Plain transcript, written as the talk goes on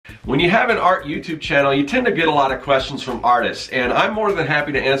When you have an art YouTube channel, you tend to get a lot of questions from artists, and I'm more than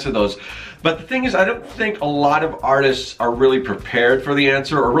happy to answer those. But the thing is, I don't think a lot of artists are really prepared for the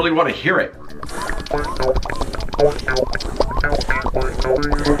answer or really want to hear it.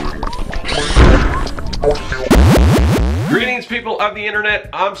 Greetings, people of the internet.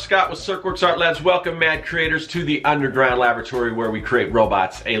 I'm Scott with Serkworks Art Labs. Welcome, mad creators, to the underground laboratory where we create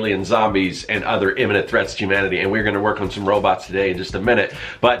robots, aliens, zombies, and other imminent threats to humanity. And we're going to work on some robots today in just a minute.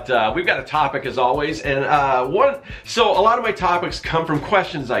 But we've got a topic as always. And so a lot of my topics come from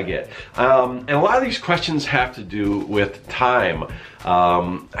questions I get. And a lot of these questions have to do with time.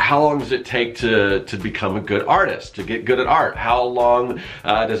 How long does it take to become a good artist, to get good at art? How long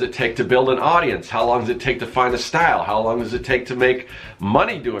does it take to build an audience? How long does it take to find a style? How long does it take to make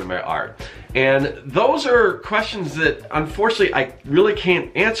money doing my art? And those are questions that unfortunately I really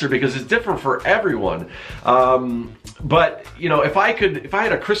can't answer because it's different for everyone. But you know, if I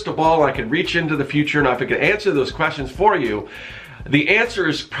had a crystal ball and I could reach into the future and if I could answer those questions for you, the answer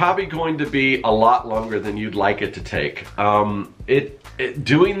is probably going to be a lot longer than you'd like it to take.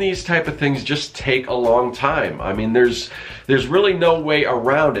 Doing these type of things just take a long time. I mean, there's really no way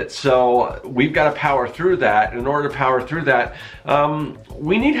around it. So we've got to power through that. In order to power through that,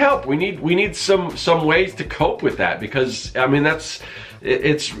 we need help. We need some ways to cope with that, because I mean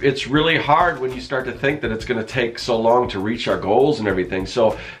it's really hard when you start to think that it's going to take so long to reach our goals and everything.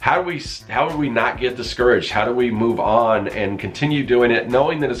 So how do we not get discouraged? How do we move on and continue doing it,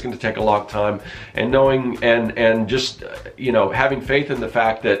 knowing that it's going to take a long time, and knowing and just you know, having faith in the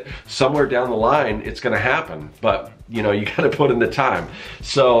fact that somewhere down the line it's going to happen. But you know, you got to put in the time.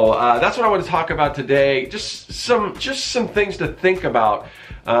 So that's what I want to talk about today. Just some things to think about,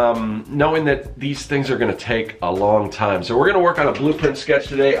 knowing that these things are going to take a long time. So we're going to work on a blueprint sketch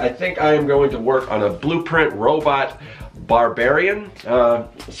today. I think I am going to work on a blueprint robot barbarian.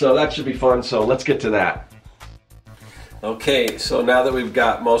 So that should be fun. So let's get to that. Okay, so now that we've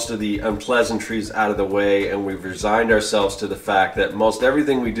got most of the unpleasantries out of the way and we've resigned ourselves to the fact that most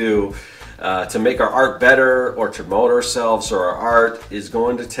everything we do to make our art better or to promote ourselves or our art is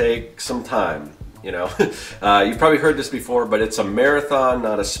going to take some time. You know, you've probably heard this before, but it's a marathon,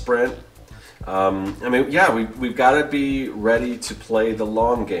 not a sprint. I mean, yeah, we've got to be ready to play the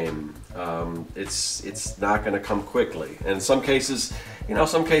long game. It's not going to come quickly, and in some cases, you know,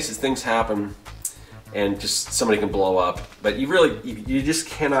 things happen, and just somebody can blow up. But you just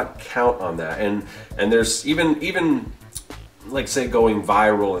cannot count on that. And there's even like, say, going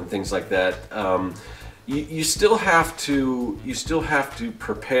viral and things like that. You still have to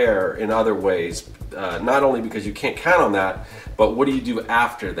prepare in other ways, not only because you can't count on that, but what do you do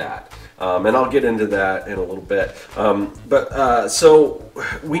after that? And I'll get into that in a little bit. So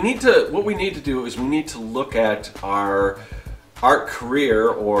what we need to do is we need to look at our art career,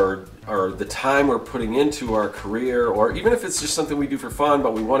 or the time we're putting into our career, or even if it's just something we do for fun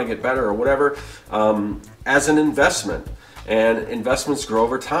but we want to get better or whatever, as an investment. And investments grow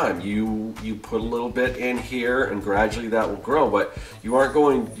over time. You put a little bit in here and gradually that will grow, but you aren't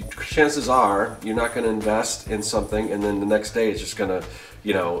going, chances are you're not going to invest in something and then the next day it's just going to,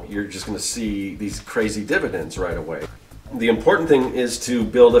 you know, you're just going to see these crazy dividends right away. The important thing is to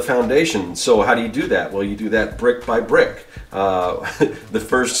build a foundation. So how do you do that? Well, you do that brick by brick. The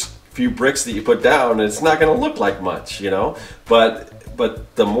first few bricks that you put down, it's not going to look like much, you know, but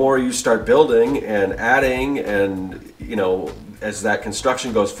the more you start building and adding, and you know, as that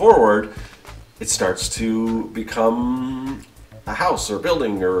construction goes forward, it starts to become a house or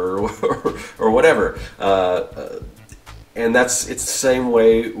building or whatever. And it's the same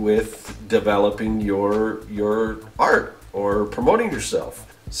way with developing your art or promoting yourself.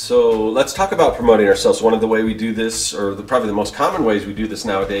 So let's talk about promoting ourselves. One of the ways we do this, or probably the most common ways we do this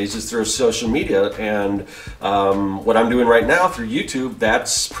nowadays, is through social media. And what I'm doing right now through YouTube,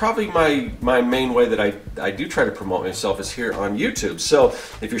 that's probably my main way that I do try to promote myself, is here on YouTube. So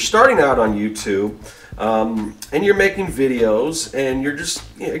if you're starting out on YouTube and you're making videos and you're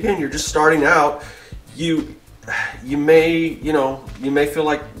just starting out, you may feel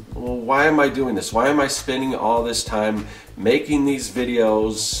like, well, why am I doing this? Why am I spending all this time making these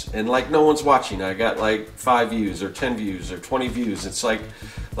videos and like no one's watching? I got like 5 views or 10 views or 20 views. It's like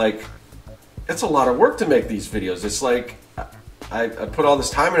it's a lot of work to make these videos. It's like I put all this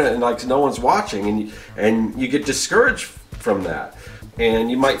time in it and like no one's watching, and you get discouraged from that,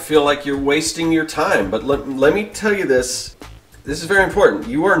 and you might feel like you're wasting your time. But let me tell you this is very important.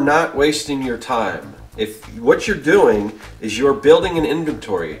 You are not wasting your time. If what you're doing is you're building an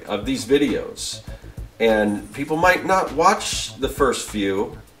inventory of these videos, and people might not watch the first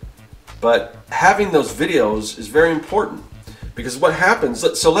few, but having those videos is very important, Because what happens,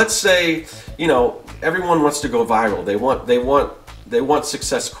 so let's say, you know, everyone wants to go viral. They want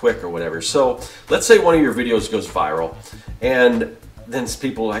success quick or whatever. So let's say one of your videos goes viral, and then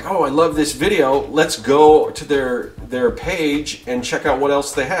people are like, oh, I love this video. Let's go to their page and check out what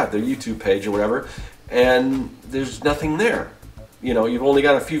else they have, their YouTube page or whatever. And there's nothing there. You know, you've only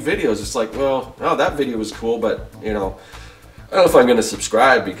got a few videos. It's like, well, oh, that video was cool, but you know, I don't know if I'm going to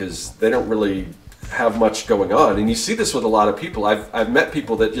subscribe because they don't really have much going on. And you see this with a lot of people. I've met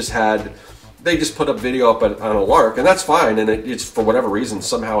people that they just put a video up on a lark, and that's fine. And it's for whatever reason,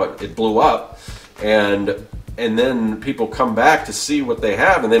 somehow it blew up. And then people come back to see what they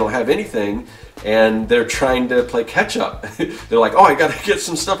have, and they don't have anything, and they're trying to play catch up. They're like, oh, I got to get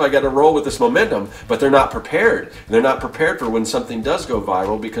some stuff, I got to roll with this momentum, but they're not prepared. They're not prepared for when something does go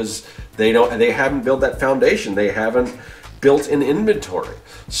viral because they haven't built that foundation. They haven't built an inventory.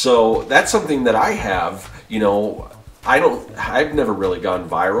 So that's something that I have, you know. I've never really gone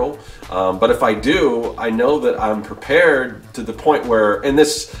viral, but if I do, I know that I'm prepared to the point where, and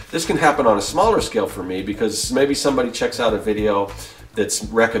this can happen on a smaller scale for me, because maybe somebody checks out a video that's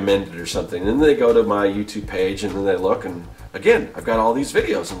recommended or something, and then they go to my YouTube page and then they look, and again, I've got all these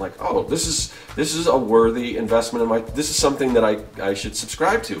videos. I'm like, oh, this is a worthy investment in this is something that I should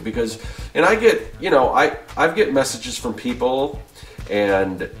subscribe to, because, and I get, you know, I get messages from people,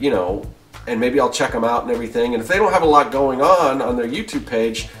 and you know, and maybe I'll check them out and everything. And if they don't have a lot going on their YouTube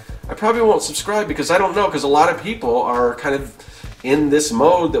page, I probably won't subscribe, because I don't know, because a lot of people are kind of in this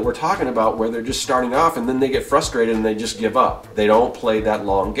mode that we're talking about, where they're just starting off and then they get frustrated and they just give up. They don't play that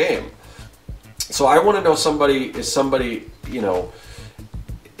long game. So I want to know is somebody, you know,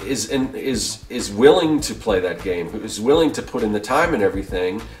 is willing to play that game, who is willing to put in the time and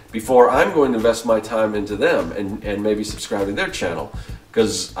everything, before I'm going to invest my time into them and maybe subscribe to their channel.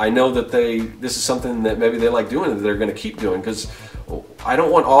 Because I know that this is something that maybe they like doing, that they're going to keep doing. Because I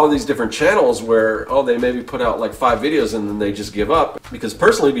don't want all of these different channels where, oh, they maybe put out like 5 videos and then they just give up. Because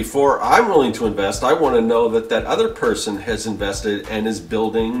personally, before I'm willing to invest, I want to know that that other person has invested and is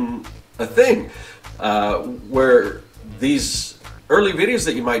building a thing. Where these early videos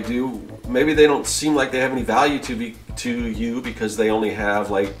that you might do, maybe they don't seem like they have any value to you because they only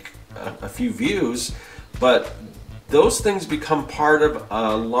have like a few views, but those things become part of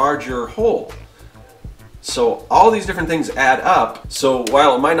a larger whole. So all these different things add up. So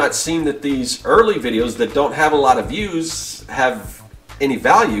while it might not seem that these early videos that don't have a lot of views have any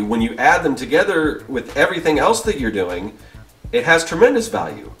value, when you add them together with everything else that you're doing, it has tremendous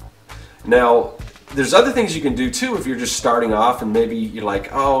value. Now, there's other things you can do too if you're just starting off, and maybe you're like,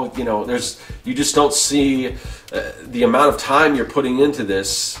 oh, you know, you just don't see the amount of time you're putting into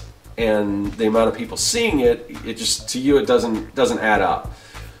this and the amount of people seeing it. It just, to you, it doesn't add up.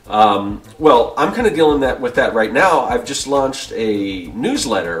 Well, I'm kind of dealing with that right now. I've just launched a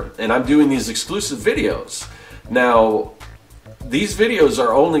newsletter, and I'm doing these exclusive videos. Now, these videos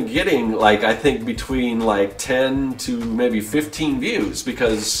are only getting, like, I think between like 10 to maybe 15 views,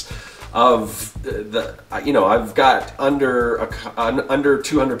 because of you know, I've got under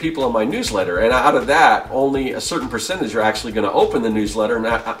 200 people on my newsletter, and out of that, only a certain percentage are actually going to open the newsletter, and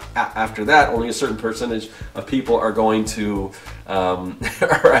after that, only a certain percentage of people are going to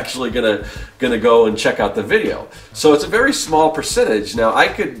are actually going to go and check out the video. So it's a very small percentage. Now, I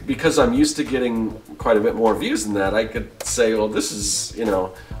could, because I'm used to getting quite a bit more views than that, I could say, well, this is, you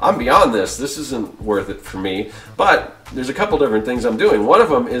know, I'm beyond this. This isn't worth it for me. But there's a couple different things I'm doing. One of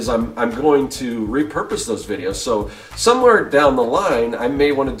them is I'm going to repurpose those videos. So somewhere down the line, I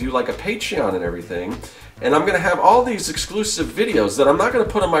may want to do like a Patreon and everything. And I'm going to have all these exclusive videos that I'm not going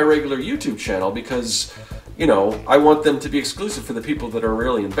to put on my regular YouTube channel, because, you know, I want them to be exclusive for the people that are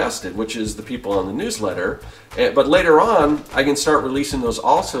really invested, which is the people on the newsletter. But later on, I can start releasing those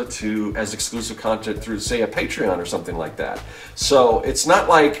also as exclusive content through, say, a Patreon or something like that. So it's not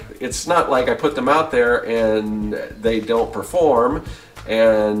like I put them out there and they don't perform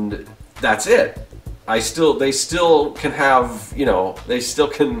and that's it. They still can have, you know, they still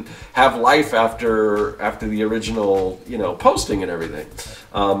can have life after the original, you know, posting and everything.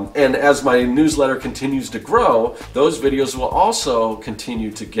 And as my newsletter continues to grow, those videos will also continue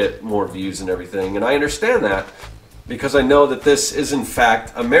to get more views and everything. And I understand that, because I know that this is in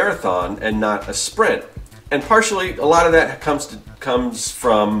fact a marathon and not a sprint. And partially, a lot of that comes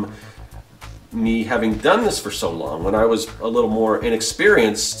from me having done this for so long. When I was a little more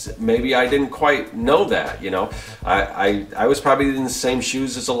inexperienced, maybe I didn't quite know that, you know. I was probably in the same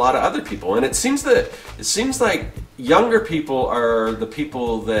shoes as a lot of other people, and it seems like younger people are the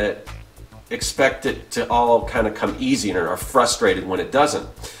people that expect it to all kind of come easy and are frustrated when it doesn't.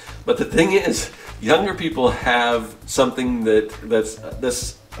 But the thing is younger people have something that's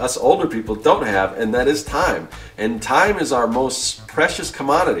us older people don't have, and that is time. And time is our most precious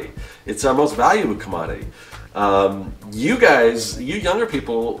commodity. It's our most valuable commodity. You guys, you younger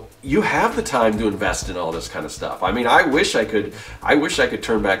people, you have the time to invest in all this kind of stuff. I mean, I wish I could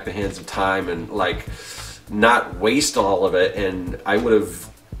turn back the hands of time and like not waste all of it, and I would have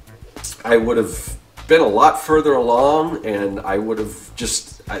been a lot further along, and I would have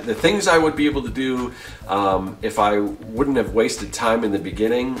just the things I would be able to do if I wouldn't have wasted time in the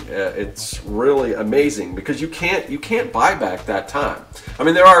beginning. It's really amazing, because you can't buy back that time. I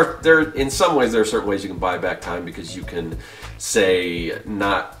mean, in some ways there are certain ways you can buy back time, because you can say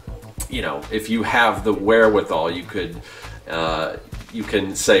not, you know, if you have the wherewithal, you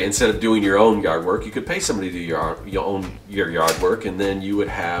can say, instead of doing your own yard work, you could pay somebody to do your yard work, and then you would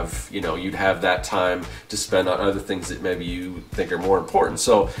have, you know, you'd have that time to spend on other things that maybe you think are more important.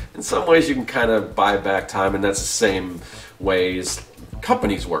 So in some ways you can kind of buy back time, and that's the same way as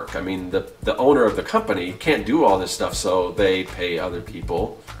companies work. I mean, the owner of the company can't do all this stuff, so they pay other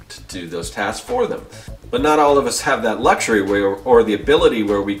people to do those tasks for them. But not all of us have that luxury or the ability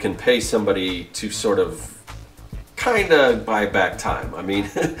where we can pay somebody to sort of kind of buy back time. I mean,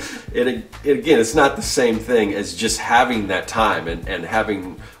 again, it's not the same thing as just having that time and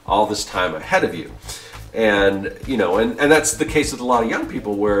having all this time ahead of you. And, you know, and that's the case with a lot of young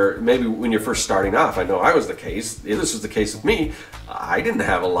people, where maybe when you're first starting off, I know I was the case, this was the case with me, I didn't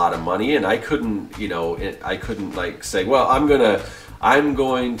have a lot of money, and I couldn't, you know, I couldn't like say, well, I'm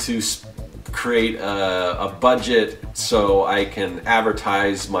going to create a budget so I can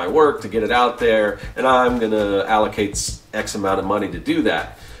advertise my work to get it out there, and I'm going to allocate X amount of money to do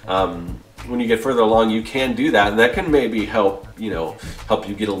that. When you get further along, you can do that, and that can maybe help you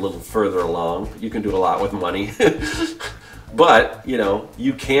get a little further along. You can do a lot with money. But, you know,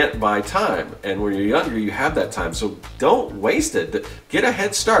 you can't buy time, and when you're younger, you have that time, so don't waste it. Get a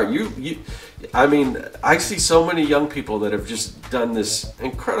head start. I mean, I see so many young people that have just done this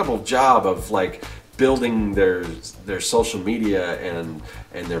incredible job of like building their social media and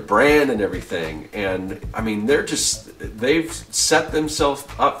their brand and everything, and I mean, they've set themselves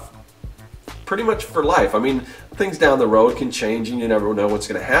up pretty much for life. I mean, things down the road can change, and you never know what's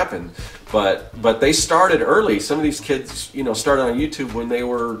going to happen. But they started early. Some of these kids, you know, started on YouTube when they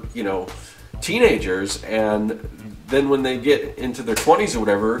were, you know, teenagers, and then when they get into their 20s or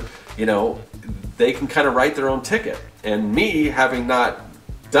whatever, you know, they can kind of write their own ticket. And me, having not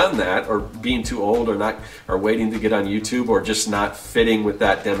done that, or being too old, or waiting to get on YouTube, or just not fitting with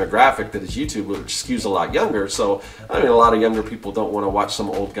that demographic that is YouTube, which skews a lot younger. So I mean, a lot of younger people don't want to watch some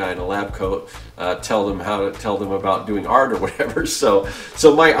old guy in a lab coat tell them about doing art or whatever. So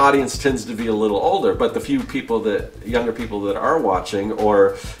my audience tends to be a little older, but the few younger people that are watching,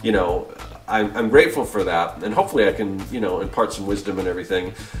 or, you know, I'm grateful for that, and hopefully I can, you know, impart some wisdom and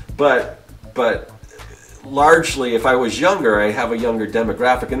everything. But largely, if I was younger, I have a younger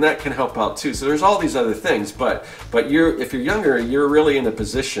demographic, and that can help out too. So there's all these other things, but if you're younger, you're really in a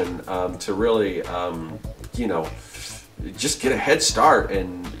position to really, you know, just get a head start,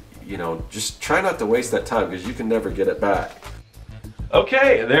 and, you know, just try not to waste that time, because you can never get it back.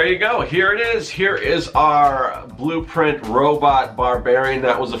 Okay, there you go. Here it is. Here is our blueprint robot barbarian.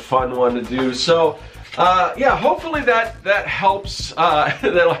 That was a fun one to do. So yeah, hopefully that helps.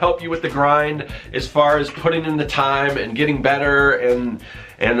 That'll help you with the grind, as far as putting in the time and getting better, and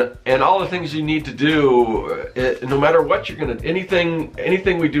all the things you need to do. No matter what you're gonna,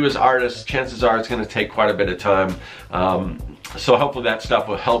 anything we do as artists, chances are it's gonna take quite a bit of time. So hopefully that stuff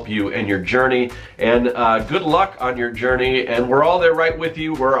will help you in your journey, and good luck on your journey, and we're all there right with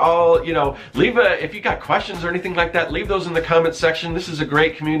you. We're all, you know, if you got questions or anything like that, leave those in the comment section. This is a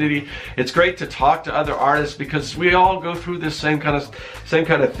great community. It's great to talk to other artists, because we all go through this same kind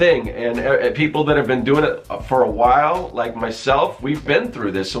of thing, and people that have been doing it for a while, like myself, we've been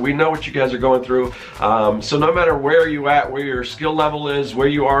through this, so we know what you guys are going through. So no matter where you at, where your skill level is, where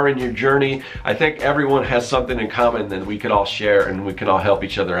you are in your journey, I think everyone has something in common that we could all share and we can all help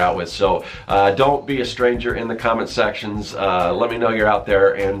each other out with. So don't be a stranger in the comment sections. Let me know you're out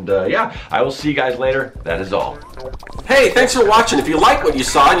there, and yeah, I will see you guys later. That is all. Hey, thanks for watching. If you like what you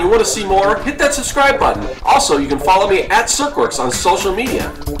saw and you want to see more, hit that subscribe button. Also, you can follow me at Serkworks on social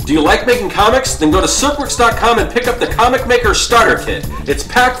media. Do you like making comics? Then go to Serkworks.com and pick up the Comic Maker Starter Kit. It's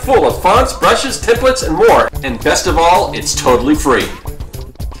packed full of fonts, brushes, templates, and more. And best of all, it's totally free.